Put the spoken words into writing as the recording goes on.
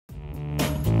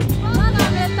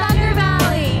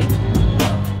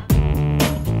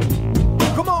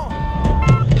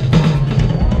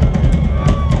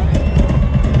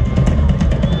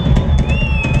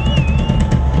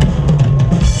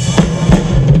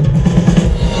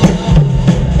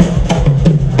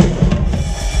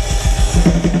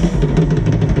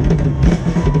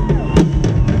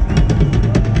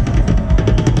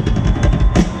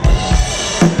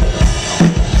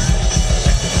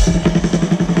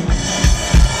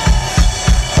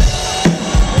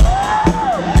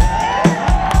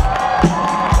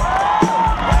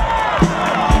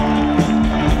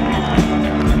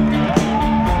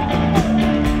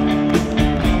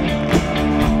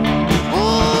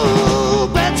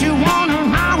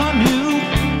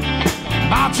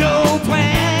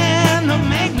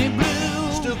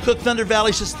Thunder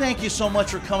Valley says thank you so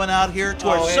much for coming out here to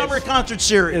our summer concert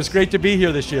series. It's great to be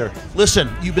here this year. Listen,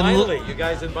 you've been... Finally, you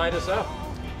guys invite us up.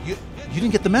 You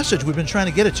didn't get the message. We've been trying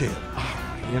to get it to you.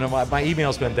 You know, my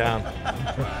email's been down.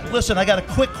 Listen, I got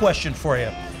a quick question for you.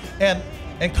 And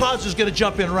Cos is going to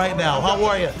jump in right now. How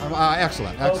are you?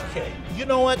 Excellent. Okay. You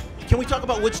know what? Can we talk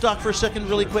about Woodstock for a second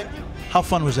really quick? How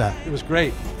fun was that? It was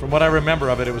great. From what I remember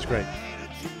of it, it was great.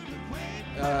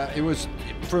 It was,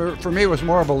 for me, it was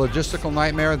more of a logistical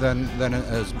nightmare than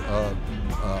as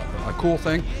a cool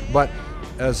thing. But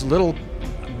as little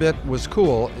bit was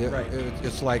cool,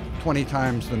 it's like 20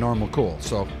 times the normal cool.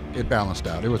 So it balanced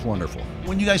out. It was wonderful.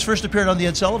 When you guys first appeared on the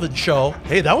Ed Sullivan Show,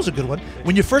 hey, that was a good one.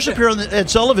 When you first appeared on the Ed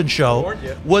Sullivan Show,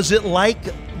 was it like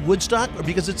Woodstock? Or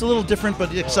because it's a little different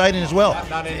but exciting as well.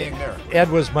 Not anything there. Ed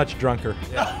was much drunker.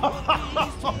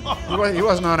 He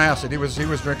wasn't on acid. He was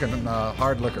drinking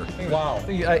hard liquor. Wow.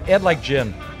 Ed liked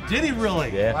gin. Did he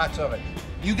really? Yeah. Lots of it.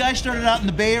 You guys started out in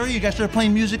the Bay Area. You guys started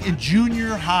playing music in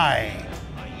junior high.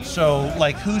 So,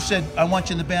 like, who said, I want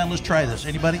you in the band, let's try this?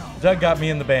 Anybody? Doug got me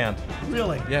in the band.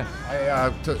 Really? Yeah.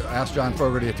 I asked John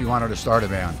Fogerty if he wanted to start a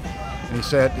band. And he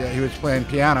said he was playing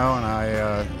piano, and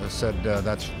I said,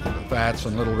 that's Fats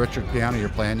and Little Richard piano you're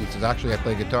playing. He says, actually, I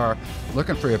play guitar.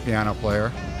 Looking for a piano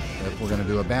player if we're going to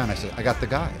do a band. I said, I got the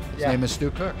guy. His name is Stu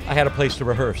Cook. I had a place to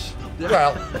rehearse.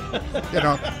 Well, you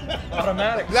know.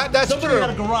 Automatic. That's Somebody true.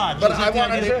 had a garage. But I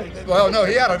wanted well, no,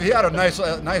 he had a nice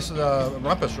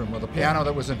rumpus room with a piano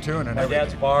that was in tune and My everything.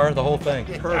 dad's bar, the whole thing.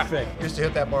 Perfect. Used to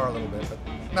hit that bar a little bit,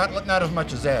 but not as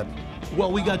much as Ed.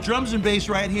 Well, we got drums and bass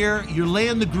right here. You're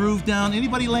laying the groove down.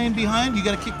 Anybody laying behind? You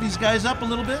got to kick these guys up a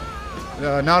little bit?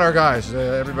 Not our guys.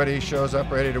 Everybody shows up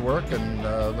ready to work and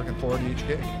looking forward to each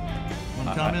gig. Want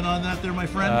to comment on that there, my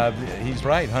friend? He's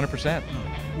right, 100%.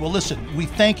 Well, listen, we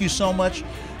thank you so much.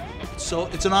 So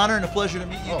it's an honor and a pleasure to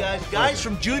meet you guys. Guys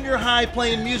from junior high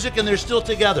playing music, and they're still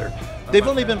together. They've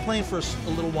only been playing for a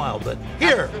little while, but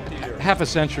here. Half a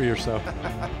century or so.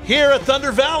 Here at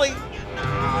Thunder Valley,